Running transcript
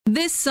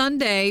This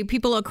Sunday,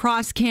 people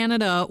across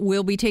Canada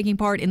will be taking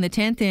part in the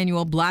 10th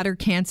annual Bladder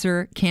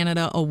Cancer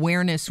Canada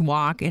Awareness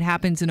Walk. It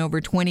happens in over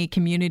 20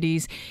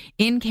 communities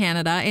in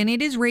Canada, and it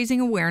is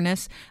raising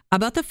awareness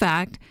about the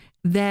fact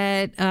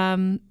that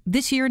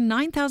this year,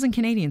 9,000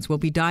 Canadians will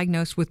be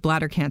diagnosed with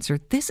bladder cancer.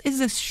 This is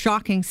a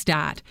shocking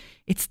stat.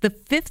 It's the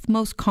fifth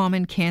most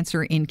common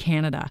cancer in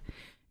Canada.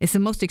 It's the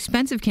most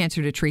expensive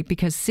cancer to treat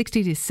because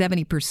 60 to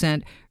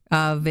 70%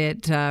 of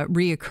it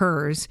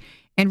reoccurs.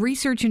 And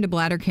research into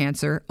bladder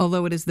cancer,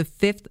 although it is the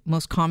fifth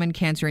most common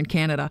cancer in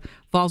Canada,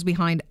 falls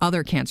behind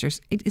other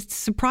cancers. It's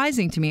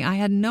surprising to me. I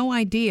had no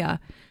idea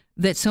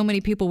that so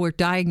many people were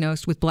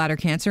diagnosed with bladder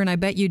cancer, and I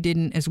bet you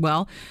didn't as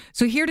well.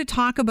 So here to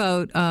talk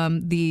about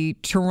the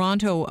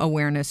Toronto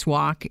Awareness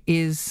Walk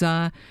is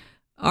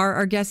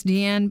our guest,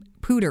 Deanne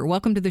Puder.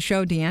 Welcome to the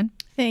show, Deanne.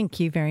 Thank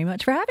you very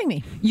much for having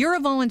me. You're a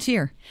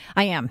volunteer.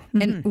 I am.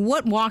 And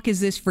what walk is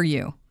this for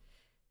you?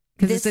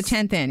 Because it's the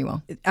 10th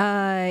annual.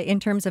 In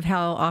terms of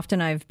how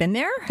often I've been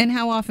there? And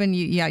how often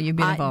you've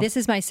been involved? This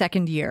is my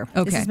second year.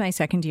 Okay. This is my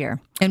second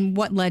year. And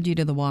what led you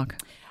to the walk?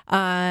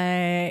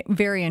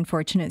 Very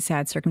unfortunate,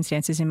 sad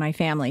circumstances in my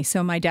family.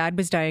 So my dad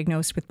was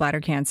diagnosed with bladder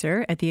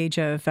cancer at the age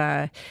of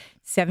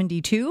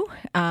 72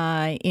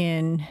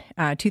 in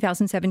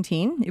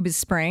 2017. It was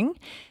spring.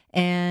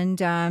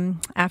 And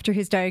after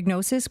his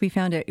diagnosis, we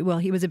found it, well,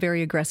 he was a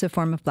very aggressive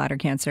form of bladder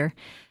cancer.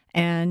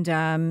 And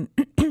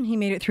he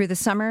made it through the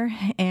summer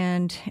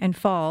and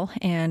fall,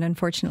 and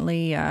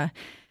unfortunately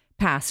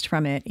passed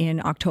from it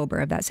in October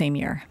of that same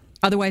year.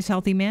 Otherwise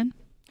healthy man?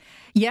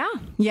 Yeah.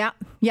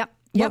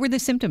 What were the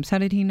symptoms? How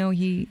did he know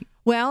he...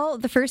 Well,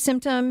 the first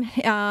symptom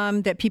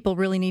that people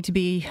really need to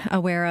be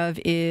aware of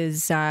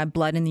is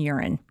blood in the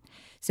urine.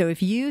 So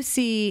if you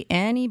see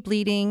any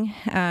bleeding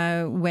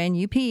when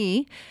you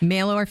pee...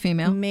 Male or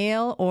female?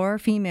 Male or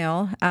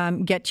female,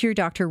 get to your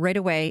doctor right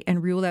away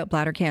and rule out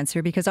bladder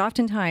cancer, because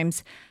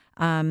oftentimes,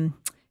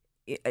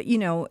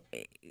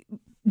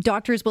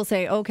 doctors will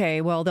say,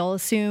 okay, well, they'll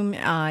assume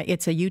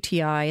it's a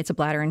UTI, it's a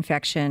bladder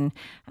infection,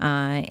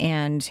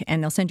 and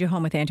they'll send you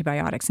home with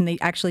antibiotics. And they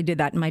actually did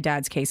that in my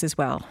dad's case as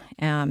well.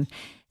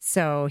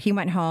 So he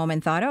went home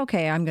and thought,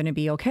 okay, I'm going to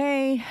be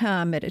okay.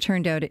 But it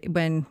turned out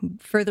when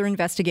further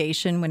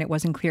investigation, when it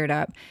wasn't cleared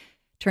up,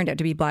 turned out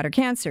to be bladder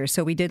cancer.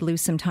 So we did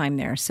lose some time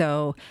there.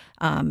 So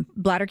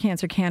Bladder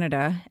Cancer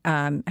Canada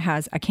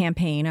has a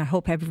campaign. I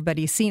hope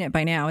everybody's seen it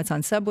by now. It's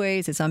on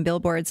subways. It's on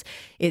billboards.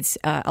 It's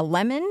a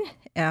lemon.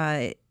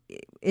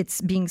 It's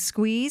being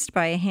squeezed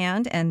by a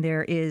hand, and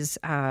there is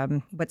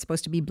what's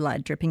supposed to be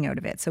blood dripping out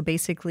of it. So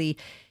basically,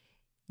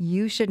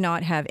 you should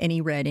not have any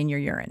red in your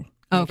urine.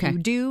 Okay. If you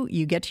do,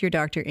 you get to your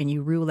doctor and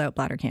you rule out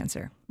bladder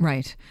cancer.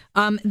 Right.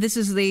 This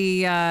is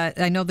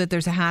I know that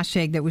there's a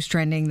hashtag that was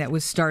trending that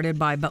was started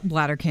by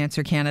Bladder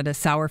Cancer Canada,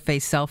 Sour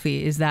Face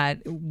Selfie. Is that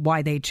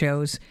why they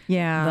chose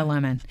the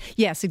lemon?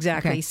 Yes,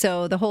 exactly. Okay.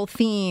 So the whole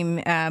theme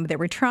that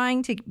we're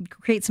trying to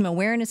create some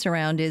awareness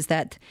around is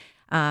that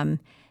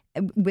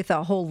with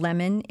a whole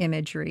lemon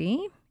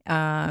imagery,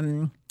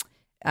 your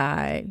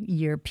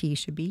pee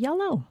should be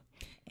yellow.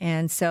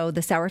 And so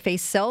the Sour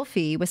Face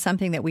Selfie was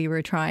something that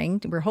we're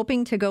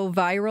hoping to go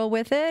viral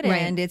with it.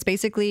 Right. And it's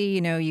basically,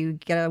 you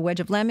get a wedge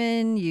of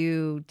lemon,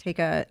 you take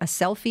a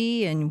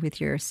selfie and with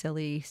your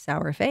silly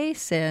sour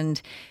face and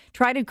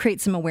try to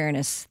create some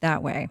awareness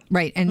that way.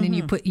 Right. And then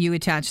you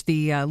attach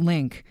the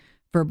link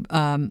for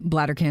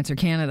Bladder Cancer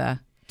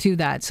Canada to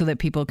that so that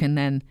people can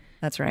then...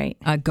 That's right.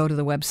 Go to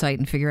the website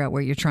and figure out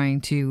what you're trying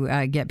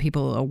to get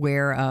people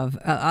aware of,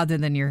 other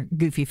than your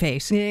goofy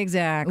face.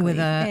 Exactly. With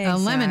a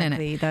lemon in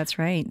it. That's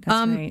right.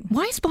 That's right.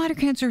 Why is bladder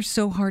cancer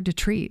so hard to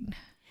treat?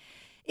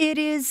 It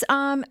is,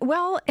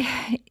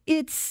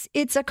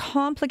 it's a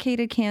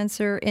complicated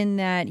cancer in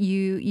that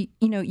you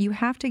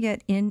have to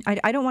get in.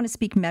 I don't want to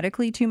speak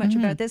medically too much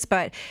about this,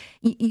 but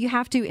you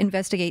have to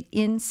investigate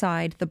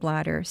inside the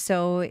bladder.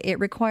 So it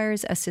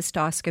requires a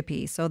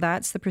cystoscopy. So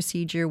that's the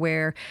procedure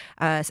where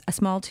a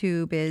small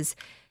tube is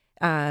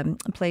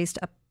placed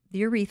up the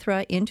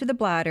urethra into the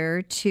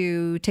bladder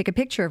to take a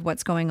picture of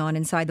what's going on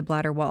inside the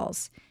bladder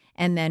walls.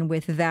 And then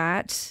with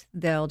that,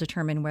 they'll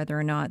determine whether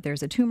or not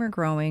there's a tumor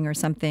growing or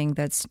something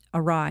that's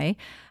awry.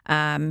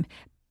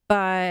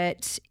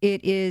 But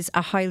it is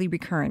a highly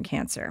recurrent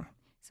cancer.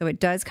 So it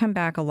does come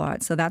back a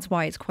lot. So that's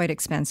why it's quite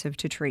expensive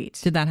to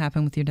treat. Did that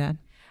happen with your dad?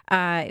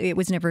 It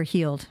was never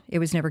healed. It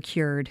was never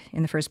cured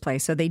in the first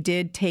place. So they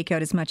did take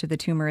out as much of the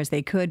tumor as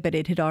they could, but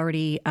it had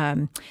already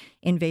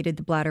invaded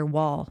the bladder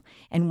wall.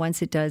 And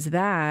once it does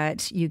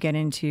that, you get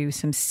into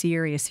some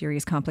serious,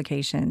 serious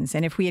complications.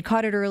 And if we had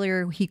caught it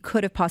earlier, he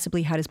could have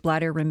possibly had his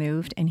bladder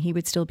removed and he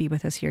would still be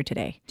with us here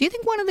today. Do you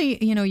think one of the,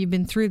 you've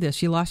been through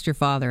this, you lost your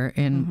father,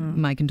 and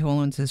my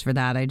condolences for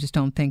that. I just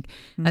don't think,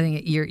 I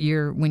think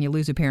you're when you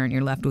lose a parent,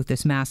 you're left with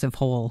this massive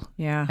hole.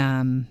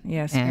 Yeah.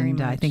 Yes, very and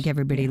much. I think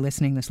everybody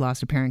listening that's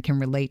lost a parent can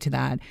relate to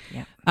that.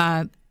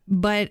 Yeah.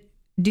 But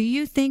Do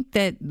you think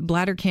that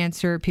bladder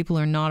cancer, people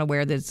are not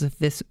aware that it's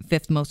the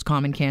fifth most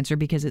common cancer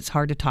because it's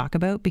hard to talk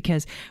about?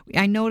 Because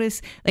I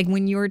notice, like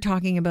when you were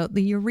talking about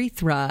the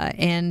urethra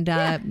and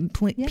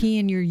pee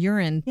in your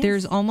urine,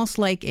 there's almost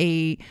like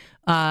a...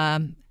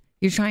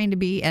 you're trying to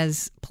be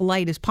as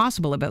polite as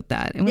possible about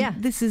that. And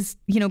this is,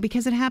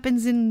 because it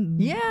happens in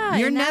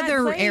your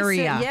nether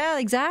area. Yeah,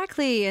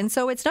 exactly. And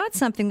so it's not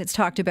something that's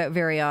talked about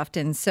very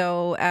often.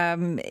 So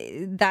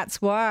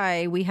that's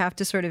why we have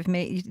to sort of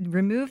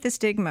remove the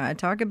stigma,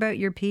 talk about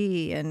your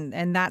pee,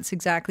 and that's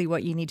exactly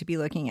what you need to be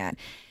looking at.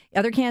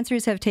 Other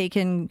cancers have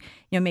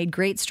made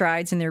great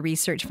strides in their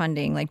research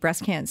funding, like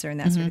breast cancer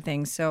and that sort of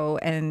thing. So,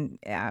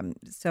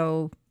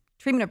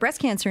 treatment of breast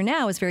cancer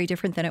now is very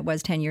different than it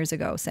was 10 years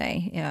ago,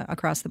 say,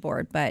 across the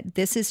board. But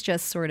this is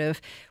just sort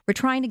of, we're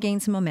trying to gain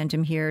some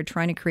momentum here,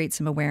 trying to create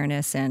some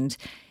awareness, and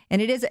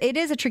it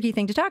is a tricky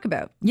thing to talk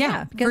about.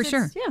 Yeah, for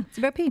sure. It's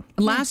about pee.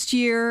 Last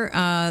year,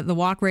 the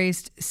walk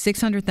raised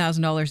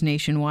 $600,000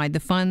 nationwide. The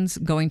funds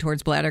going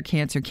towards Bladder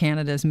Cancer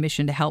Canada's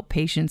mission to help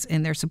patients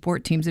and their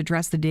support teams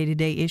address the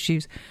day-to-day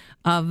issues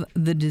of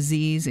the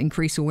disease,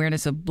 increase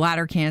awareness of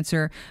bladder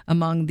cancer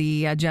among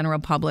the general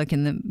public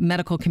and the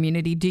medical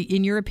community.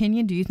 In your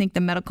opinion, do you think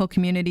the medical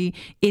community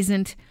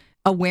isn't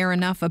aware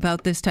enough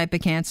about this type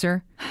of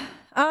cancer?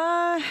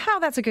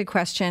 That's a good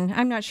question.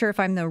 I'm not sure if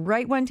I'm the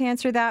right one to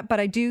answer that, but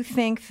I do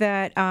think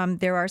that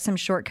there are some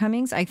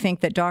shortcomings. I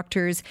think that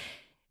doctors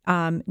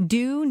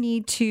do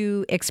need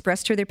to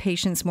express to their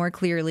patients more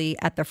clearly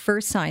at the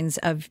first signs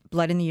of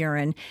blood in the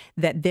urine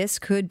that this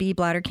could be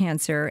bladder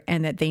cancer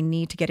and that they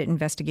need to get it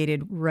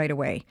investigated right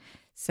away.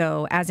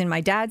 So as in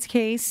my dad's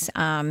case,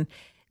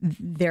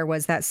 there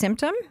was that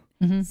symptom,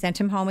 sent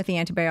him home with the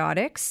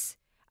antibiotics,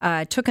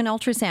 took an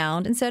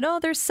ultrasound and said,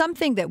 there's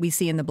something that we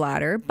see in the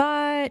bladder,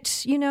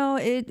 but,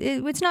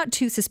 it's not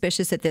too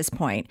suspicious at this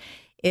point.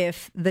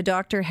 If the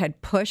doctor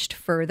had pushed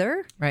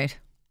further, right,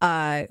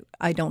 I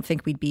don't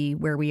think we'd be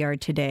where we are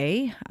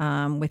today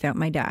without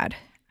my dad.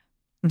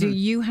 Do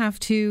you have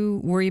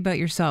to worry about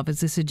yourself? Is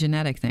this a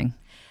genetic thing?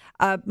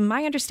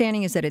 My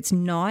understanding is that it's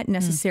not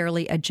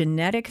necessarily a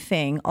genetic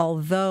thing,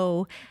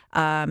 although...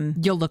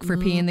 You'll look for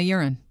pee in the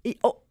urine.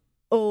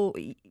 Well,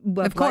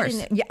 of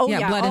course.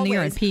 Blood in the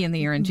urine, pee in the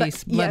urine,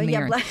 blood in the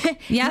urine. But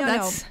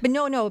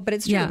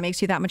it's true. It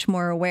makes you that much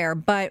more aware.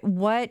 But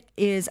what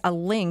is a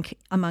link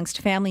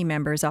amongst family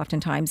members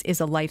oftentimes is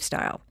a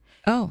lifestyle.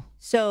 Oh.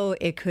 So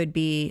it could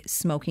be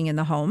smoking in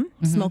the home.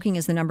 Smoking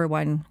is the number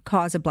one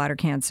cause of bladder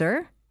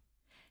cancer.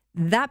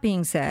 That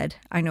being said,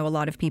 I know a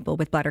lot of people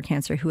with bladder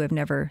cancer who have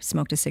never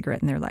smoked a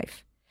cigarette in their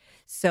life.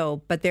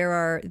 So, but there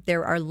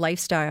are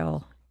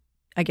lifestyle,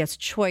 I guess,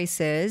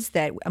 choices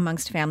that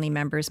amongst family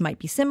members might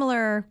be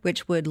similar,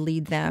 which would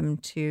lead them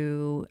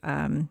to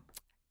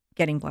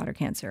getting bladder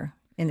cancer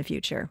in the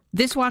future.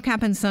 This walk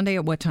happens Sunday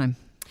at what time?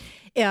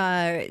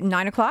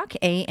 9:00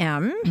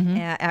 a.m.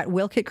 At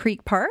Wilkett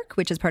Creek Park,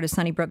 which is part of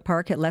Sunnybrook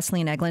Park at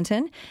Leslie and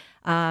Eglinton.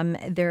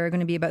 There are going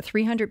to be about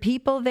 300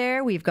 people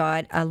there. We've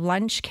got a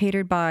lunch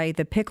catered by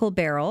the Pickle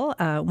Barrel.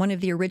 One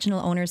of the original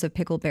owners of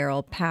Pickle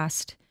Barrel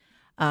passed.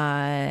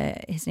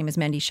 His name is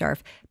Mendy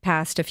Sharf,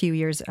 passed a few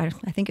years, I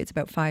think it's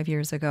about 5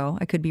 years ago.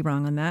 I could be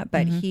wrong on that.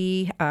 But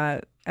he,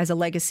 as a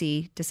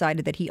legacy,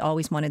 decided that he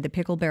always wanted the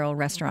Pickle Barrel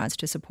restaurants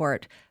to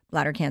support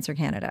Bladder Cancer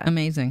Canada.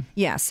 Amazing.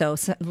 Yeah, so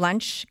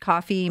lunch,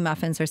 coffee,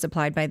 muffins are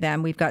supplied by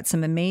them. We've got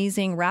some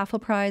amazing raffle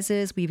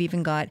prizes. We've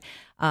even got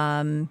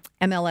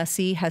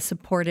MLSE has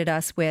supported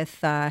us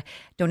with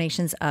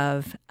donations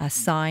of a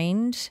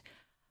signed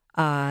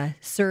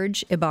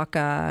Serge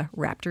Ibaka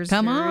Raptors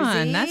Come jersey.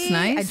 on, that's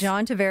nice. A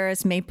John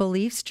Tavares Maple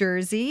Leafs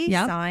jersey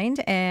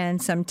signed,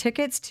 and some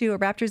tickets to a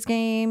Raptors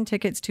game,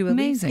 tickets to a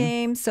Leafs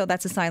game. So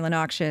that's a silent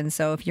auction.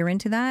 So if you're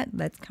into that,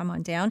 let's come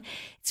on down.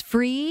 It's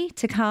free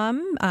to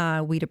come.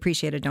 We'd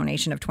appreciate a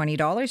donation of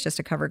 $20 just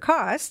to cover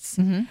costs.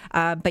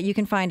 But you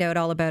can find out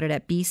all about it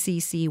at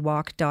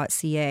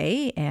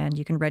bccwalk.ca, and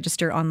you can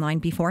register online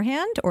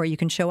beforehand, or you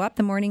can show up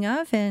the morning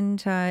of and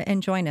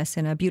join us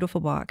in a beautiful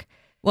walk.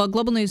 Well,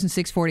 Global News and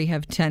 640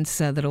 have tents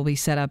that will be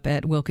set up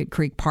at Wilkett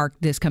Creek Park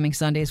this coming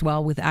Sunday as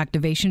well, with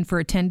activation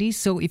for attendees.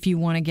 So if you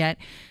want to get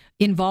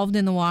involved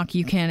in the walk,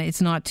 you can.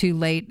 It's not too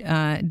late.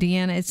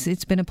 Deanna,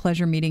 it's been a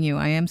pleasure meeting you.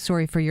 I am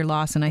sorry for your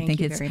loss, and I think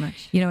it's, very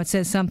much. It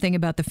says something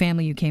about the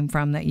family you came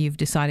from that you've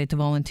decided to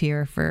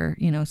volunteer for,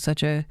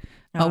 such a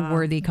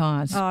worthy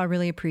cause. I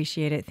really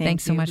appreciate it.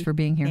 Thanks so much for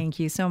being here. Thank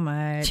you so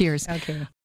much. Cheers. Okay.